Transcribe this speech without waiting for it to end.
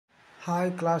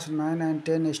Hi class 9 and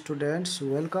 10 students,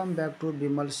 welcome back to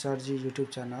Mensuration-III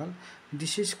YouTube channel.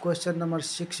 This is question number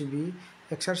 6b,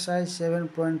 exercise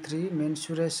 7.3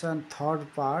 mensuration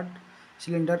third part,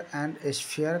 cylinder and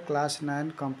sphere class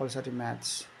 9 compulsory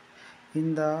maths.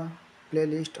 In the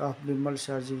playlist of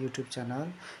Mensuration-III YouTube channel,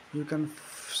 you can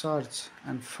search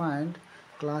and find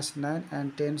class 9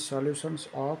 and 10 solutions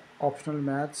of optional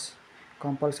maths,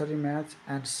 compulsory maths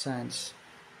and science.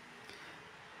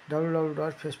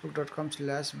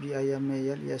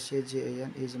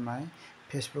 www.facebook.com/bimalsajan is my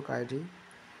Facebook ID.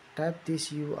 Type this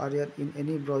URL in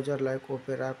any browser like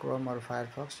Opera, Chrome or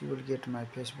Firefox. You will get my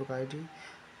Facebook ID,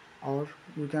 or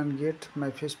you can get my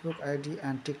Facebook ID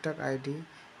and TikTok ID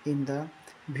in the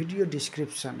video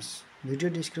descriptions. Video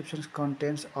descriptions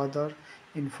contains other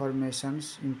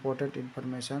important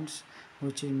informations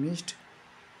which is missed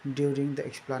during the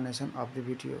explanation of the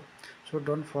video. So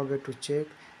don't forget to check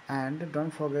and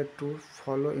don't forget to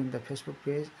follow in the Facebook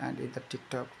page and in the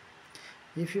TikTok.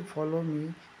 If you follow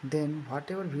me, then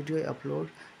whatever video I upload,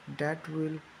 that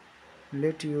will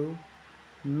let you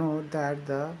know that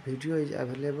the video is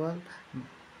available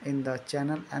in the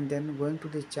channel, and then going to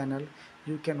the channel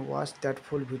you can watch that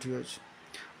full videos.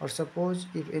 Or suppose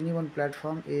if any one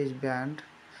platform is banned,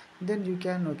 then you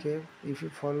can, okay, if you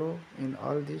follow in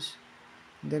all this,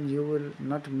 then you will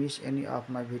not miss any of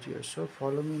my videos. So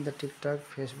follow me in the TikTok,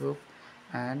 Facebook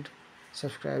and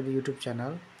subscribe the YouTube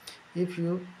channel. If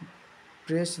you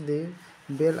press the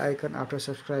bell icon after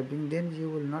subscribing, then you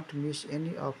will not miss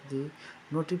any of the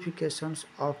notifications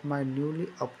of my newly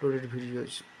uploaded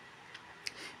videos.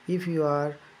 If you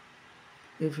are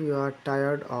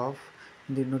tired of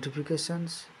the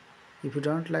notifications, if you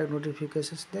don't like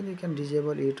notifications, then you can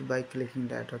disable it by clicking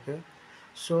that. Okay,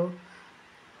 so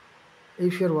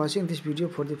if you are watching this video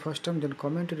for the first time, then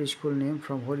comment your school name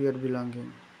from where you are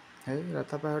belonging. है र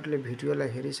तपाईहरुले भिडियोलाई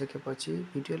हेरिसकेपछि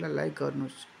भिडियोलाई like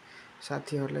गर्नुस्,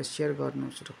 साथीहरुलाई share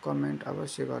गर्नुस् र comment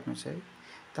अवश्य गर्नुस् है।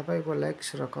 तपाईको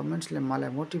लाइक्स र कमेन्ट्सले मलाई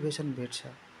मोटिभेसन भेट्छ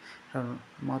र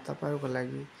म तपाईहरुको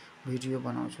लागि भिडियो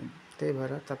बनाउँछु। त्यही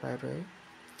भएर तपाईहरु है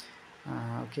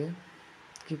okay,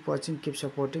 keep watching, keep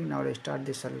supporting. Now let's start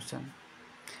the solution.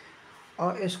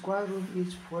 A square room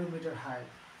is 4 meter high.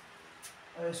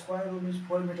 A square room is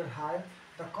 4 meter high.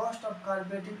 The cost of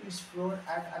carpeting is floor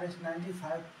at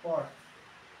Rs95 per.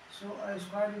 So a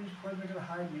square room is 4 meter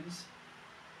high means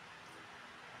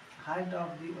height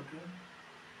of the, okay,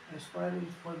 a square room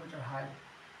is 4 meter high.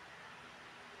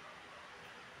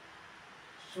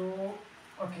 So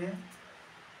okay,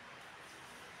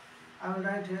 I will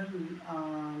write here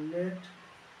let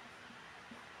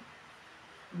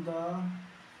the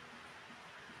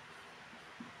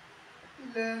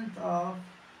length of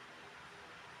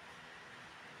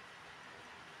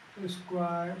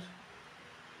square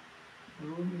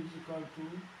room is equal to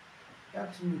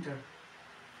x meter.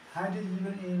 Height is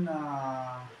given in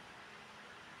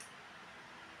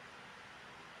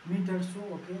meters, so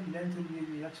okay, length will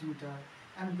be x meter,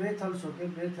 and breadth also, okay,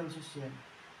 breadth also same.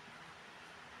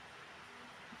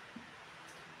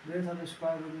 Breadth of a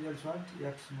square room is also what?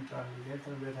 X meter. Length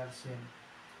and breadth are same,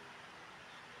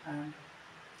 and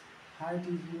height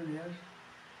is given here.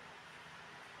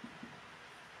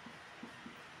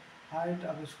 Height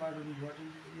of a square room is what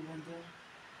is given there?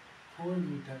 4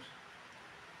 meters.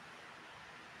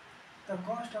 The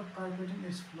cost of carpeting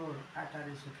is floor at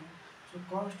Rs, okay. So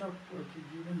cost of, okay,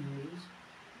 given here is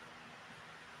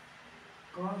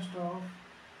cost of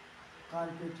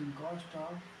carpeting. Cost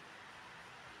of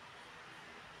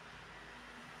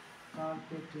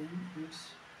carpeting is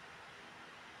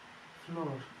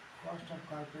floor. Cost of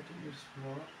carpeting is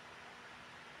floor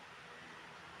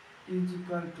is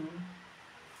equal to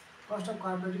cost of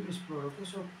carpeting is floor. Okay,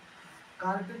 so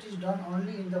carpet is done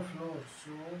only in the floor,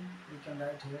 so we can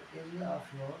write here area of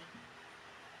floor.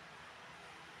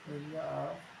 Area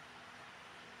of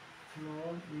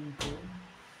floor into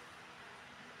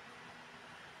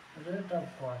rate of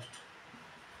cost.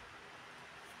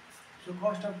 So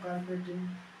cost of carpeting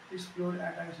is floor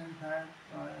at Rs95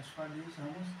 as per this how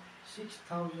much?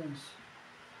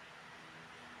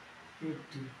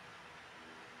 6080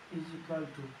 is equal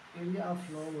to area of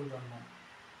floor we don't know.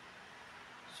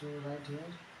 So right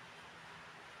here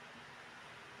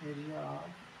area of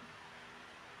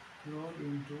floor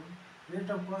into rate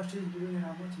of cost is given in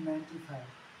how much? 95.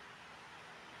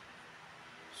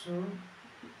 So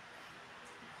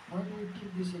when we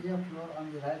keep this area of floor on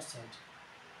the right side,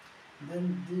 then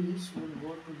this will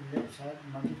go to the left side,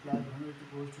 multiply when it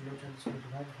goes to left side, this will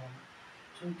divide from.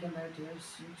 So we can write here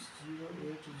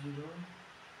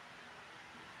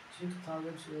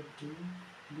 6080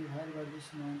 divided by this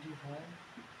 95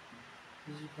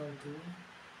 is equal to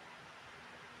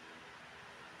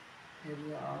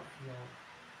area of floor.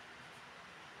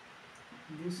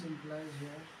 This implies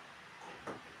here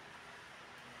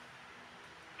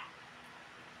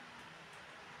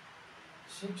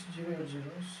 6080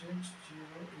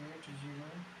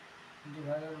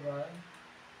 divided by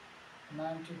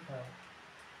 95,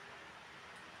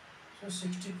 so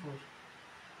 64.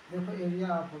 देखो area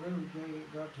आप हो गए, we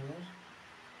got here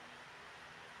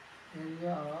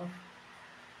area of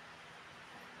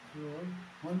floor.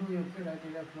 When we write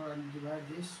area of floor and divide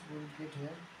this, we will get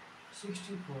here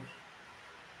 64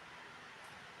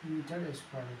 meter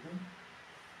square. Okay,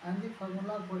 and the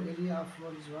formula for area of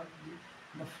floor is what?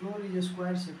 The floor is a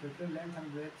square shape. Okay, length and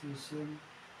breadth is same,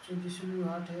 so this will be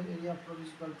what here? Area of floor is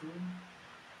equal to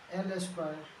L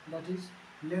square, that is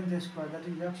length square, that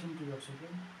is x into x.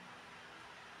 Okay,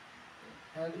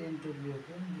 L into B.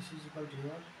 Okay, this is equal to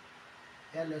here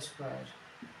L square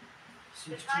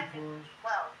 64.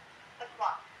 12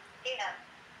 o'clock a.m.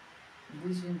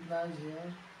 This implies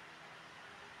here,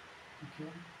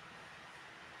 okay,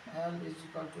 L is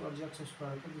equal to x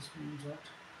square. Okay, this means that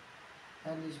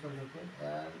L is equal to, okay,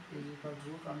 L is equal to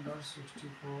root under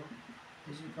 64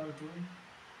 is equal to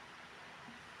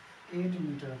 8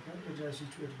 meter. Okay, it is 8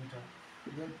 meter.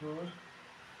 Therefore,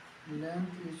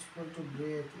 length is equal to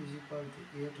breadth is equal to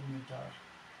 8 meter.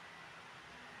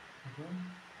 Okay,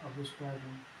 of the square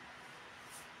room.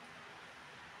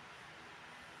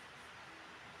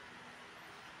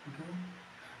 Okay,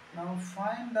 now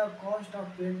find the cost of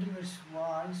painting its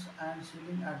walls and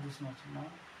ceiling at this much.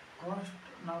 Cost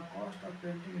of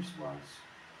painting its walls.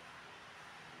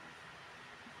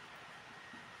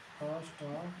 Cost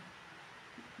of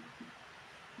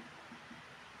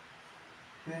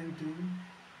painting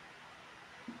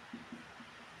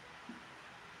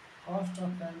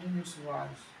its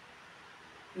walls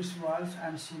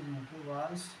and ceiling. Okay,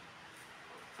 walls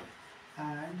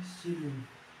and ceiling.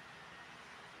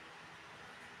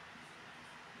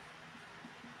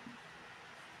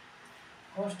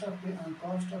 Cost of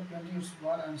painting its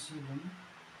wall and ceiling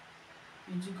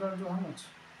is equal to how much?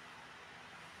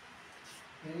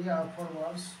 Area of 4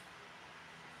 walls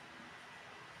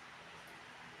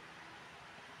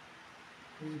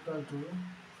is equal to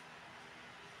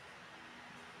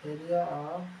area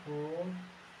of 4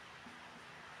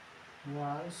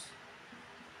 walls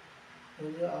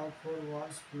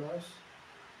plus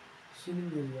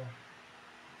ceiling area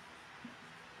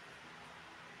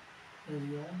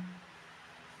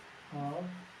of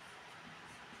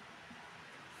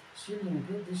ceiling.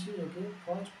 Okay, this is okay.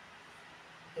 First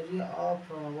area of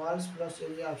walls plus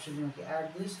area of ceiling. Okay, add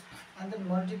this and then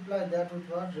multiply that with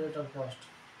what? Rate of cost.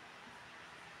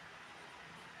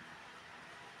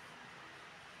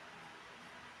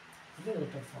 The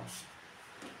rate of cost.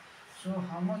 So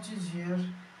how much is here?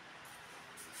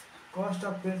 Cost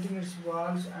of painting its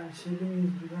walls and ceiling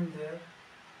is given there.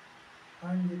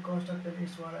 Find the cost of painting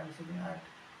its wall and ceiling at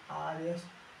RS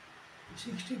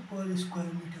 60 per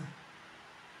square meter.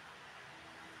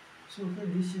 So okay,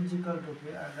 this is equal to,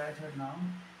 okay, I'll write here now.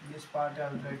 This part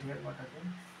I'll write here. What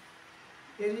again?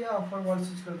 Area of our walls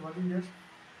is equal to what is this?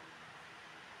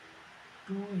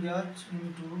 2H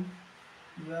into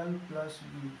L plus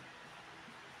B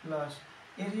plus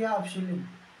area of ceiling.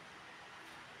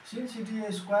 Since it is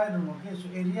a square room, okay, so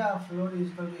area of floor is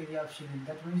equal to area of ceiling.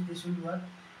 That means this will be what?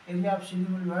 Area of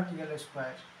ceiling will be what? L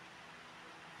square.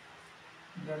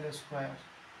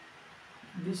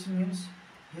 This means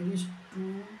here is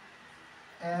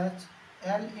 2H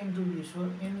L into B. So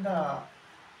in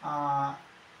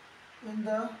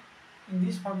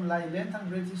this formula, length and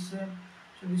breadth is same.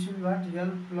 So this will be what?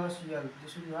 L plus L.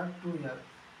 This will be what? 2L.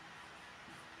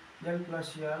 L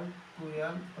plus L,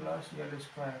 2L plus L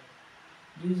square.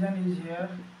 Reason is here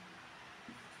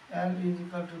L is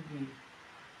equal to B.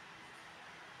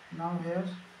 Now here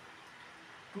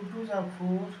 2 2s are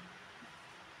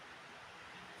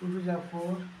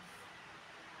 4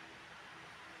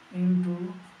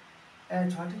 into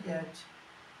H. What is H?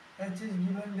 H is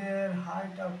given there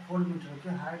height of 4 meter.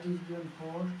 Okay, height is given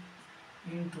 4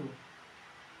 into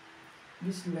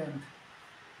this length.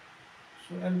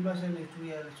 So L plus L is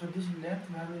 2L. So this length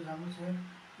value is how much here?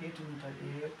 8 meter.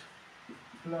 8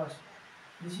 plus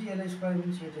this is L square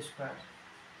means 8 square.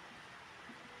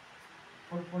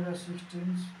 4 4 are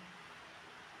 16.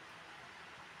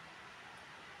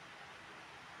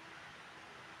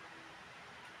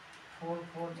 4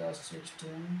 4 are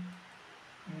 16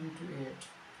 into 8.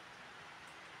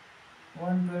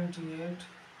 128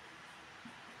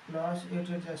 plus 8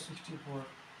 is 64.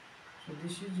 So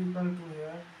this is equal to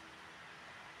here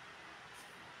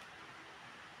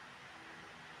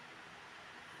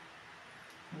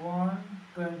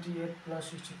 128 plus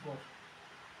 64.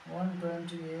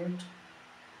 128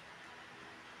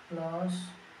 plus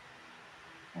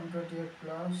 128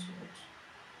 plus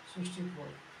 64,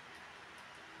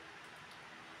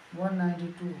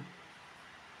 192.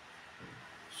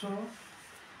 So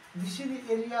this is the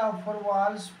area for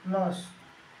walls plus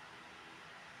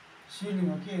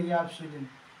ceiling, okay, area of ceiling.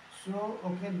 So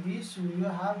okay, this you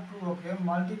have to okay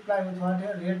multiply with what a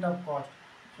rate of cost.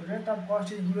 So rate of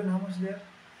cost is given how much there?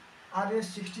 RS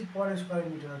 60 per square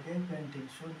meter, okay, painting.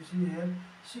 So this is here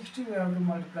 60, we have to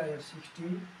multiply here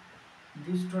 60.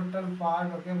 This total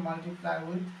part, okay, multiply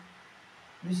with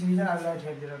this region I will write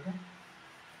here there, okay.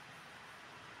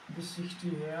 This 60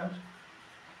 here.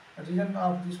 Region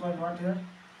of this was what here?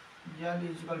 L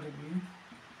is equal to B.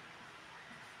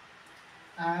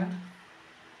 And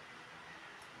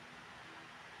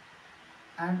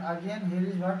again here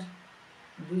is what?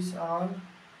 This all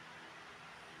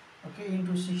okay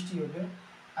into 60, okay.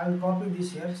 I will copy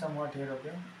this here somewhat here,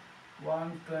 okay.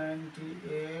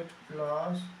 128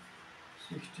 plus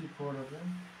 64, okay.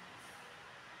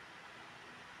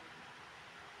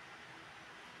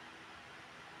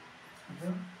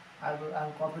 Okay, I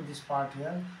will copy this part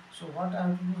here. So what I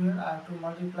have to do here, I have to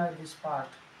multiply this part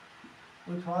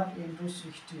with what? Into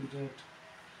 60 rate.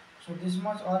 So this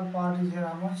much all part is here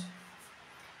how much?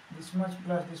 This much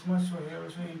plus this much, so here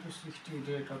also into 60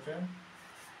 rate, okay.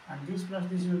 And this plus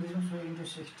this one, so into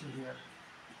 60 here.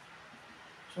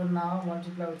 So now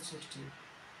multiply with 60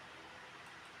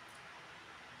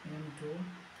 into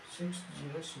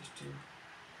 6060,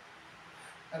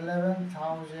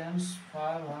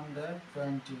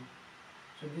 11,520.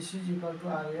 So this is equal to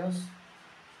RS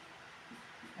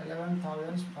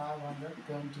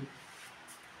 11,520.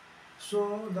 So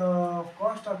the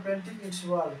cost of painting its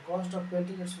wall,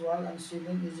 and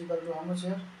ceiling is equal to how much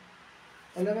here?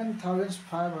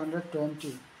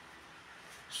 11,520.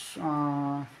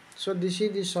 So this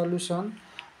is the solution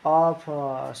of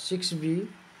 6b.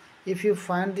 If you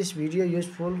find this video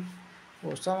useful,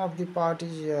 some of the part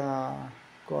is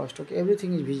cost, okay,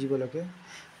 everything is visible, okay.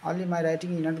 Only my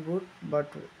writing is not good,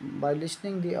 but by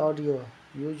listening the audio,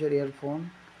 use your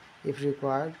earphone if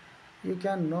required, you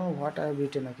can know what I have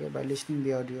written, okay, by listening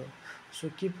the audio. So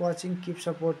keep watching, keep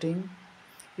supporting.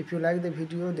 If you like the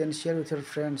video, then share with your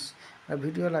friends.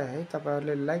 Video लाई है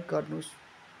तपाईहरुले like गर्नुस्,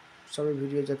 सबै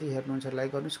video जति हेर्नुहुन्छ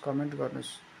like गर्नुस्, comment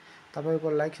गर्नुस्. तपाईको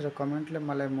like र कमेन्टले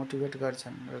मलाई मोटिभेट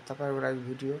गर्छन् र तपाईहरुको लागि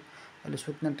भिडियो अहिले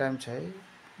सुत्ने टाइम छ है,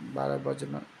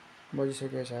 12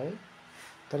 बजिसकेको छ है.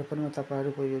 तर पनि म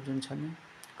तपाईहरुको यो जुन छ नि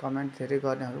कमेन्ट धेरै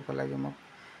गर्नेहरुको लागि म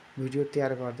भिडियो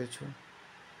तयार गर्दै छु.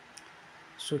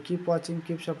 So keep watching,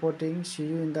 keep supporting. See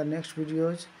you in the next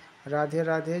videos. Radhe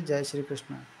Radhe, Jai Shri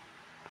Krishna.